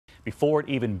before it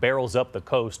even barrels up the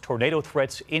coast. Tornado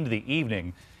threats into the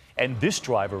evening, and this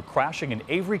driver crashing in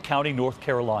Avery County, North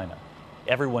Carolina.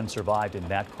 Everyone survived in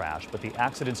that crash, but the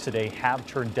accidents today have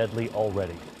turned deadly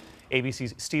already.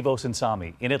 ABC's Steve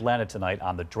Osinsami in Atlanta tonight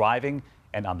on the driving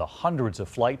and on the hundreds of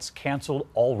flights canceled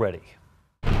already.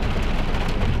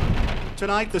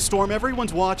 Tonight, the storm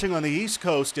everyone's watching on the East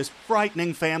Coast is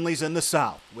frightening families in the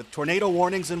South, with tornado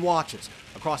warnings and watches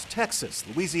across Texas,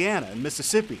 Louisiana, and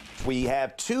Mississippi. We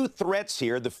have two threats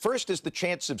here. The first is the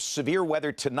chance of severe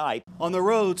weather tonight. On the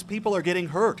roads, people are getting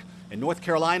hurt. In North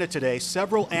Carolina today,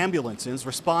 several ambulances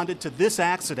responded to this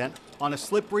accident on a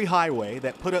slippery highway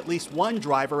that put at least one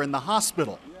driver in the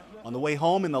hospital. On the way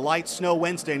home in the light snow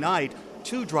Wednesday night,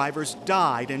 two drivers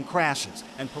died in crashes,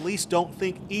 and police don't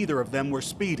think either of them were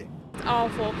speeding.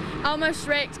 Awful. Almost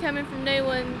wrecked coming from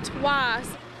Newland twice.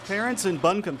 Parents in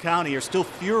Buncombe County are still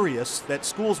furious that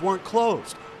schools weren't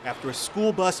closed after a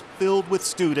school bus filled with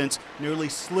students nearly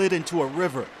slid into a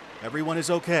river. Everyone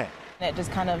is okay. It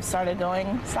just kind of started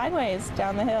going sideways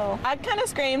down the hill. I kind of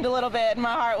screamed a little bit.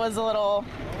 My heart was a little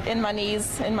in my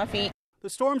knees, in my feet. The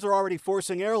storms are already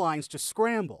forcing airlines to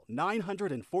scramble.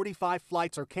 945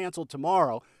 flights are canceled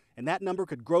tomorrow, and that number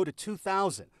could grow to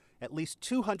 2,000. At least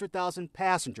 200,000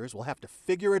 passengers will have to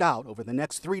figure it out over the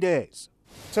next 3 days.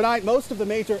 Tonight, most of the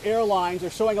major airlines are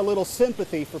showing a little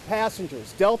sympathy for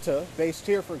passengers. Delta, based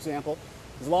here, for example,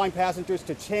 is allowing passengers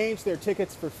to change their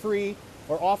tickets for free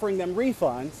or offering them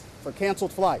refunds for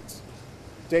canceled flights.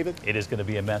 David? It is going to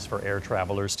be a mess for air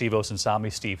travelers. Steve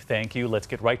Osinsami. Steve, thank you. Let's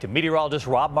get right to meteorologist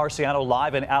Rob Marciano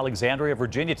live in Alexandria,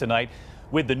 Virginia tonight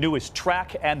with the newest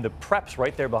track and the preps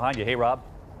right there behind you. Hey, Rob.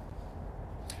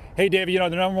 Hey, David, you know,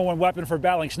 the number one weapon for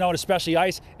battling snow and especially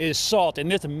ice is salt.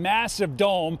 And this massive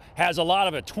dome has a lot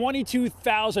of it,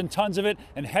 22,000 tons of it,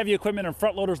 and heavy equipment and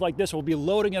front loaders like this will be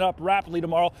loading it up rapidly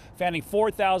tomorrow, fanning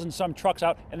 4,000 some trucks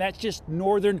out, and that's just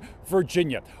northern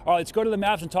Virginia. All right, let's go to the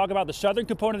maps and talk about the southern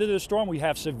component of the storm. We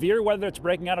have severe weather that's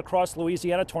breaking out across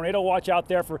Louisiana. Tornado watch out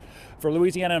there for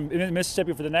Louisiana and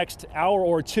Mississippi for the next hour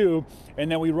or two. And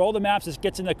then we roll the maps. This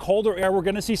gets into colder air. We're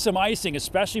going to see some icing,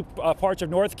 especially parts of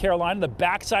North Carolina. The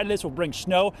backside of this will bring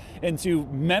snow into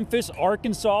Memphis,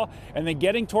 Arkansas, and then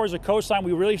getting towards the coastline,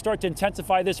 we really start to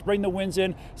intensify this, bring the winds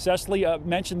in. Cecily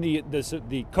mentioned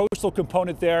the coastal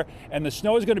component there, and the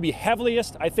snow is going to be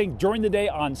heaviest, I think, during the day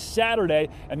on Saturday,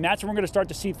 and that's when we're going to start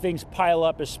to see things pile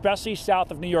up, especially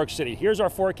south of New York City. Here's our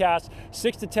forecast: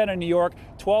 6 to 10 in New York,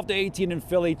 12 to 18 in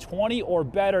Philly, 20 or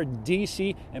better in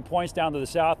D.C., and points down to the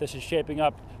south. This is shaping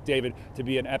up, David, to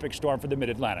be an epic storm for the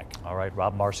Mid-Atlantic. All right,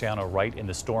 Rob Marciano right in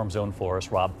the storm zone for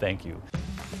us. Rob, thank you.